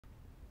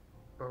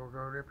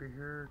Rippy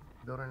here,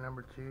 building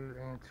number 2,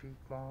 Antique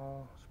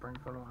Mall,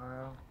 Springfield,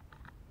 Ohio.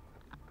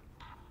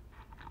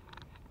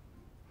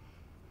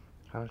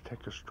 Kind of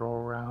take a stroll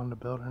around the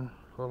building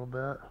a little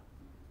bit.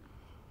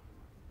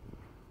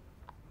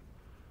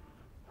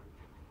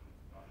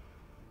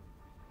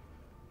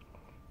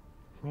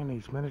 Man,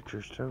 these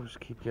miniature stoves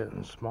keep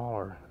getting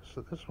smaller.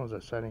 So this one's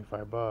at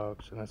 75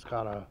 bucks, and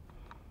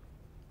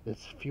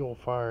it's fuel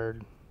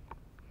fired.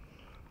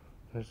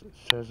 It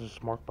says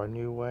it's marked by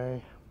New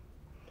Way.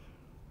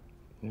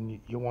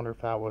 And you wonder if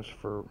that was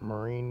for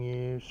marine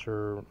use,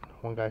 or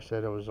one guy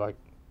said it was like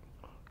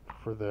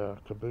for the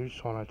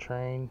caboose on a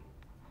train.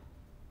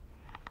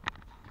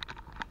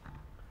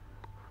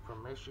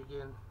 From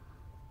Michigan.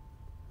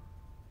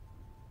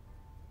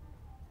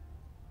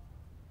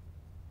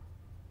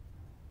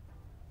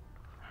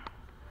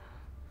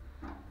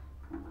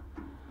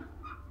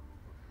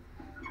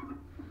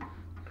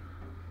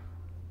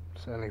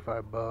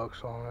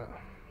 $75 on it.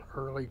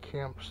 Early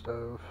camp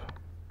stove.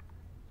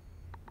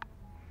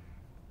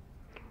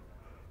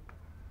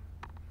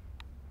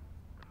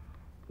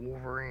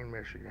 Wolverine,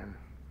 Michigan.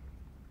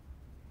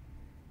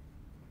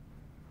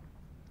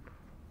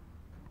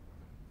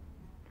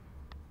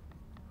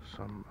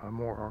 Some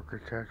more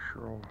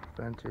architectural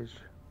vintage.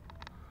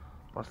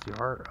 What's the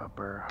art up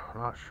there?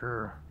 I'm not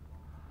sure.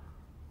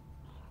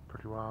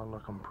 Pretty wild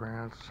looking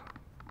prints.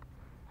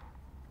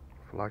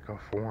 Like a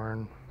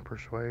foreign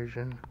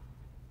persuasion.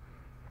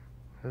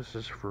 This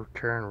is for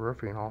tearing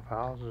roofing off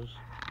houses.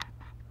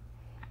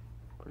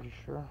 Pretty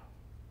sure.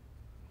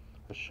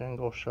 A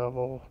shingle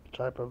shovel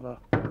type of a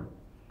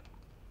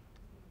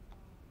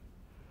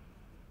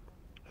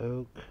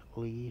oak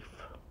leaf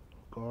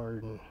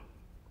garden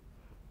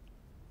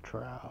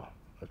trowel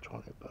at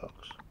 20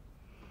 bucks.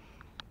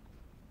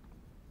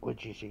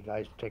 Which you see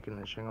guys taking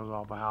the shingles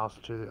off a house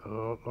too.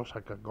 It looks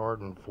like a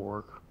garden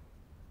fork.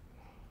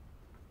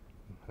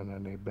 And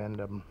then they bend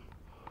them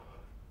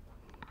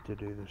to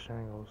do the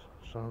shingles.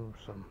 Some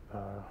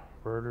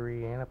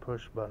rotary and a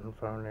push button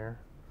phone there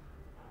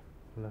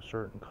in a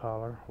certain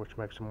color, which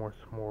makes them worth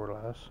more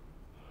or less.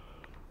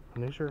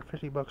 And these are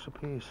 50 bucks a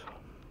piece.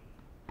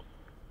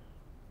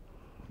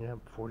 Yep,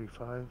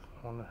 45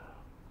 on the.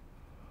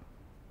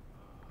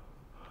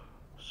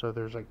 So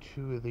there's like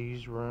 2 of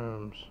these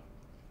rooms,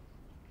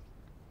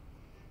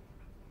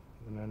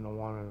 and then the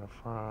one in the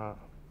front.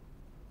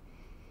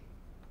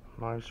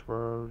 Nice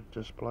road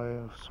display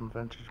of some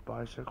vintage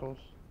bicycles.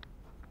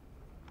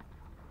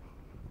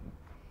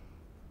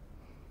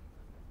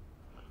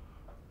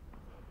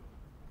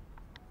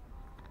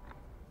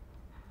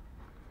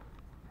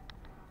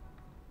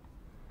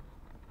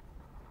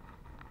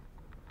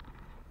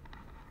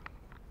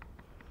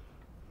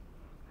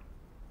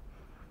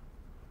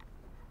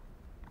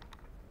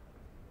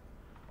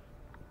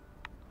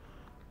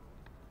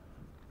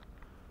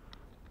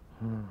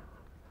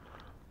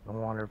 I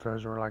wonder if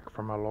those were like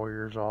from a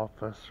lawyer's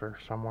office or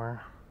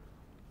somewhere.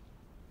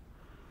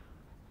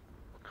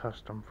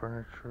 Custom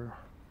furniture,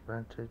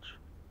 vintage.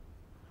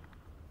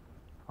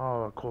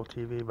 Oh, a cool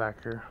TV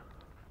back here.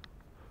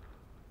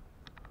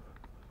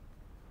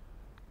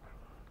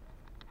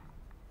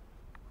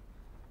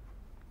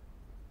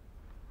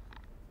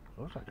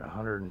 Looks like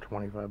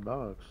 125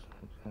 bucks.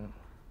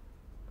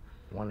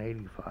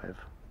 185.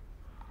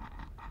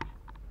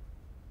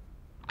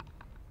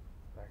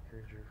 Back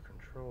here's your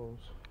controls.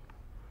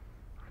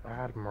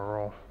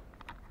 Admiral.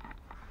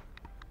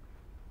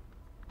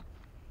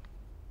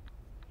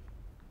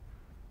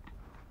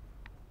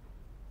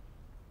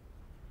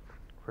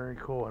 Very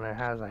cool, and it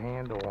has a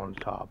handle on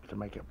top to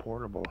make it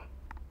portable.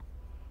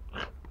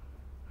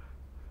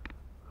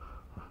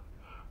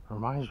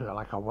 Reminds me of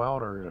like a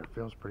welder. It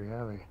feels pretty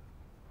heavy.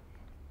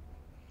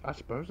 I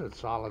suppose it's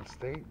solid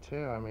state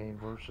too. I mean,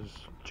 versus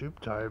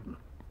tube type.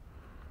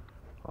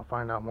 I'll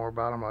find out more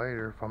about them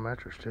later if I'm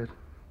interested.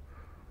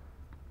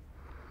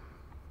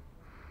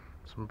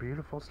 Some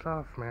beautiful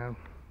stuff, man.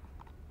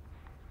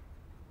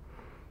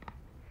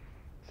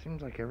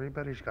 Seems like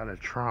everybody's got a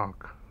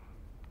trunk.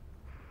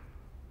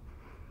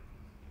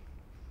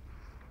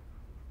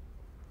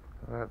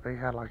 They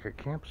had like a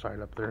campsite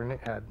up there, and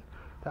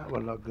that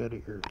would look good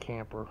at your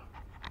camper.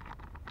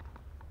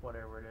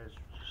 Whatever it is,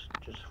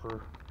 just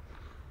for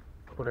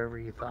whatever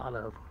you thought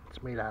of.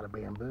 It's made out of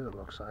bamboo, it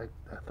looks like.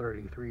 At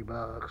 33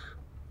 bucks.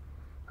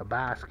 A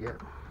basket.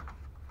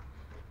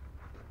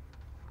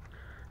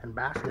 And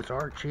baskets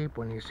are cheap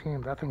when you see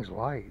them. That thing's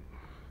light.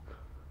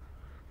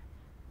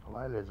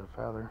 Light as a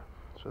feather.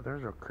 So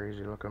there's a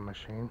crazy looking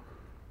machine.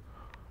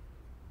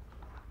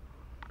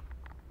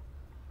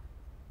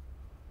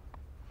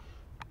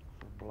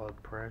 For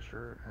blood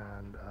pressure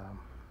and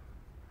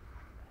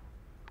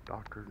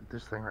doctor.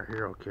 This thing right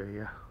here will kill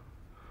you.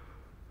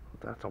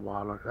 That's a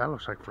wild look. That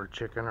looks like for a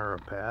chicken or a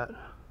pet.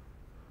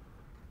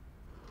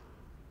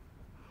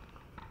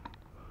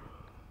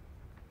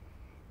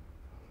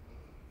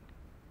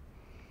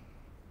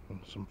 And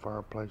some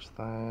fireplace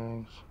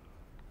things.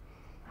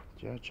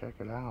 Yeah, check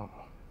it out.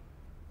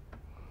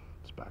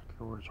 It's back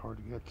there where it's hard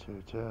to get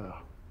to too.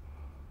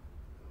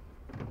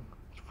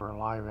 It's for a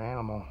live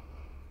animal.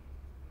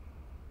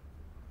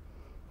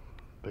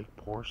 Big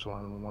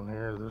porcelain one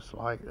here. This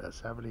light at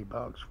 70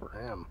 bucks for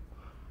him.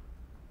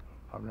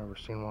 I've never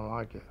seen one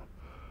like it.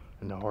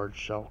 And the hard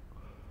shell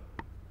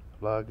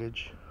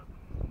luggage.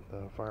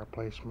 The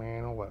fireplace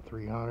manual at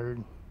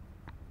 300.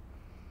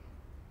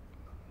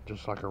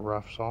 Just like a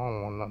rough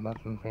sawn one,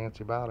 nothing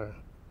fancy about it.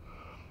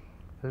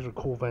 Here's a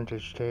cool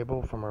vintage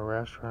table from a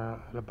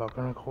restaurant at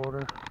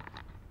 $1.25.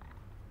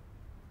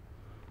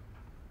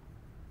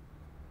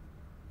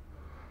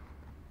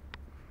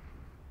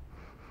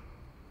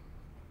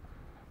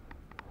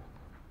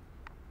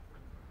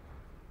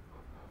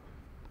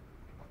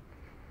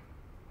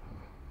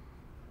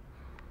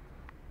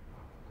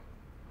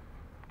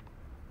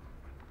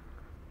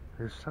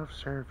 There's stuff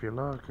there if you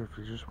look, if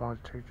you just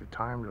want to take the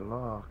time to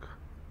look.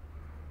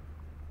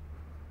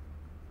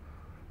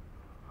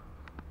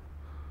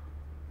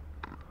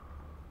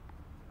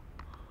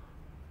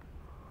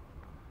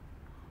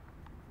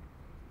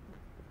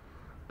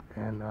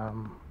 And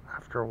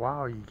after a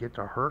while you get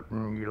to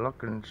hurting, you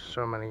look into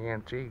so many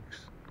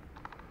antiques.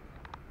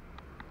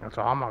 That's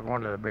all. I'm not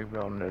going to the big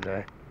building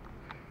today.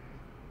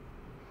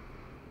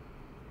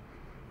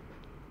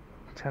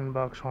 10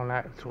 bucks on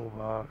that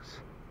toolbox.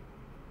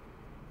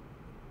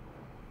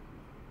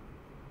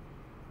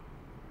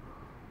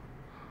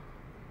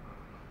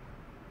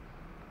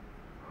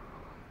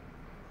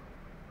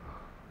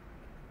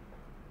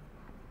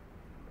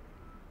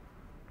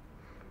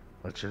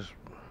 I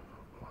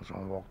was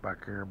gonna walk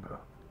back here,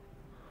 but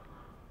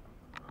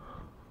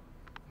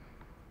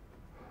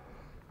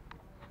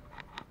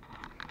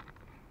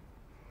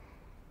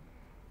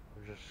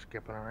we're just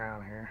skipping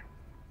around here.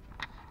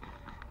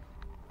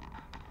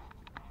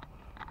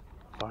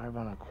 5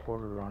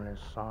 1/4 on this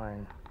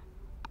sign.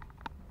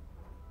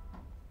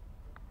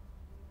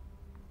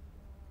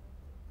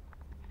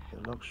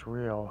 It looks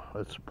real.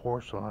 It's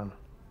porcelain.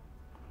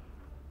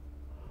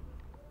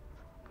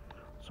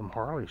 Some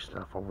Harley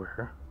stuff over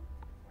here.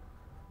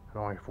 At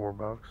only 4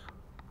 bucks.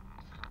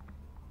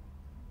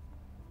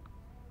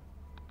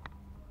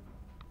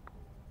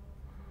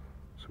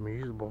 Some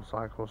usable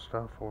cycle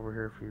stuff over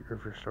here if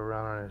you're still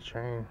running a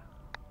chain.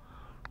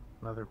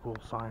 Another cool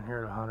sign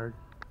here at 100.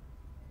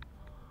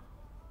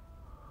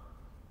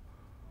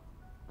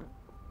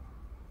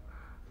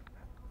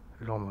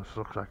 It almost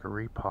looks like a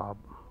repop.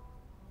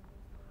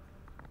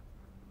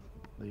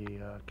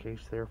 The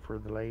case there for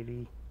the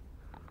lady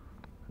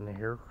and the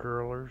hair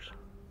curlers.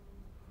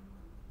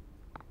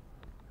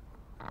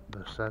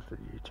 The set that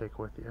you take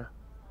with you.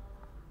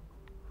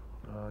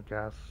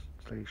 Gas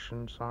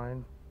station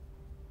sign.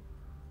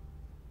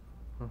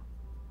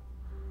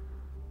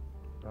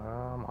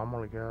 I'm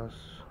gonna guess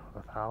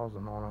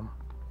 1,000 on them.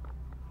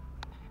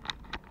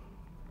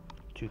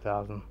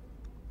 2,000.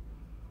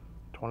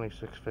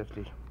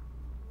 26.50.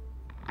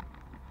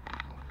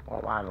 Oh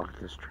wow, look at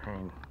this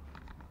train.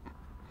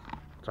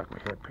 It's like we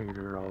hit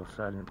Peter all of a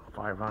sudden.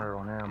 500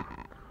 on him.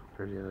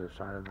 There's the other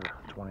side of the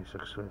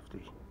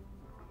 26.50.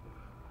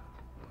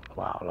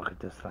 Wow, look at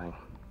this thing.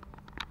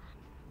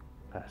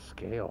 That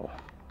scale.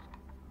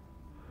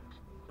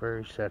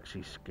 Very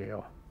sexy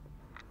scale.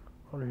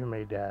 I wonder who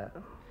made that.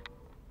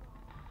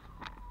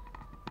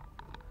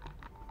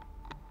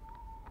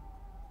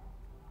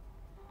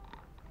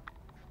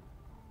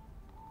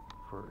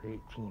 For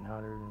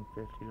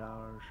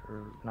 $1,850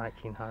 or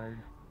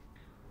 $1,900.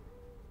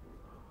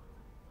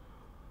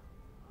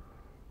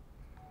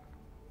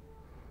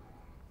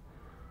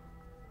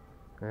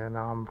 And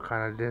I'm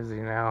kind of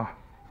dizzy now.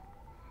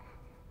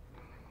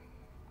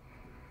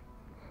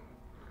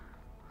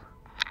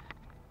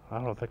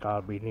 I don't think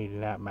I'll be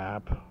needing that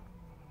map.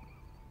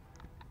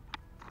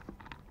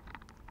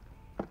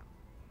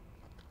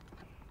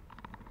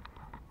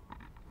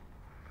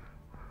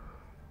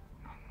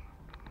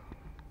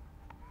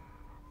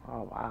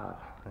 Oh wow,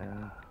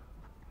 yeah,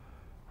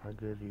 a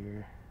good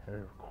year.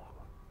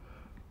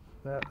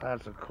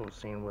 That's a cool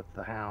scene with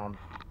the hound.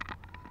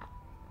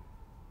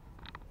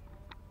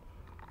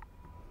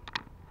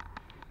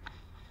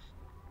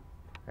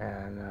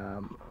 And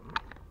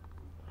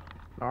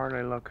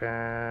gnarly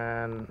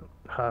looking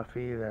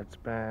Huffy that's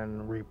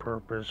been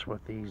repurposed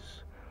with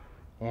these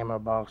ammo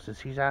boxes.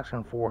 He's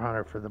asking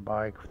 $400 for the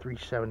bike,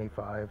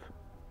 $375.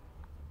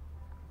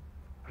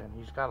 And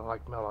he's got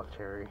like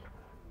military.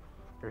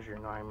 There's your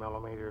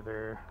 9mm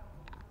there.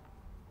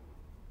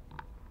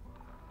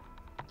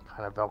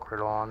 Kind of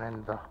velcroed on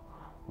in the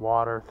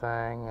water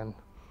thing, and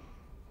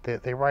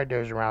they ride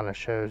those around the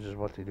shows is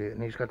what they do.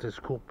 And he's got this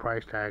cool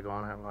price tag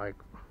on it, like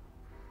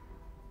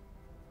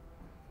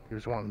he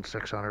was wanting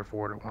 $600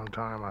 for it at one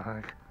time, I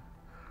think.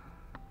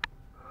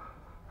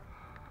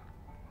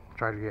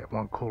 Tried to get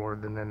one cooler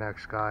than the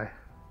next guy.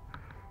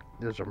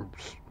 There's a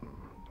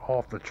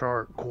off the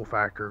chart cool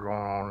factor going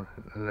on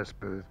in this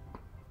booth.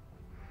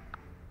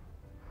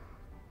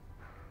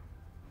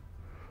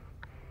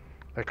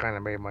 That kind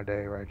of made my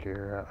day right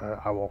here.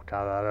 I walked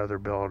out of that other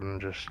building,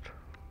 just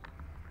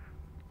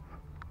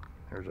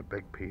there's a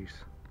big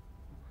piece.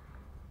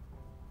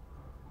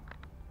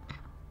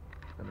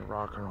 And the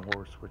rocking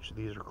horse, which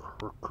these are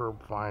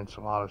curb finds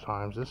a lot of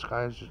times. This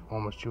guy's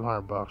almost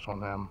 $200 on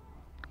them.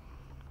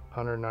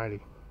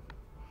 190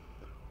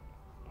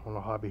 on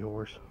a hobby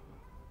horse.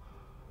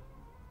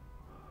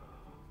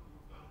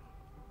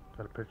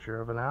 Got a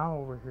picture of an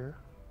owl over here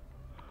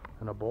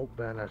and a bolt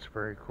bend. That's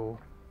very cool.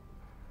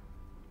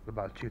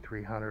 About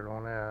 200-300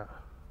 on that.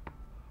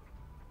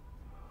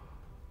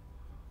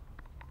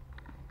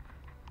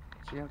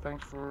 So yeah,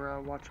 thanks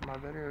for watching my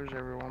videos,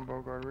 everyone.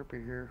 Bogart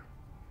Rippy here,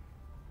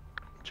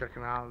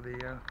 checking out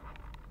the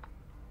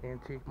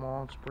antique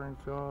mall in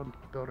Springfield,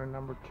 building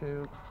number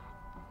 2.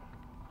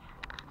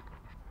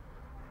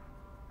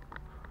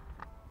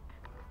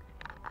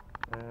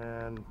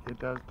 And it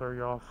does throw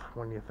you off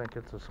when you think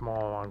it's a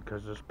small one,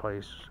 because this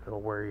place,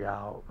 it'll wear you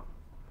out.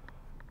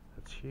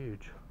 It's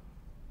huge.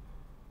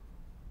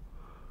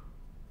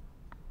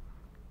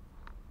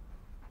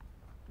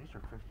 These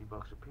are 50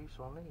 bucks a piece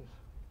on these.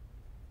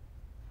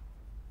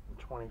 And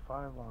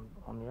 25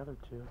 on the other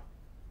two.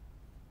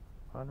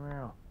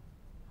 Unreal.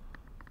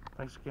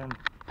 Thanks again,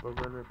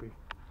 Bogart Rippy.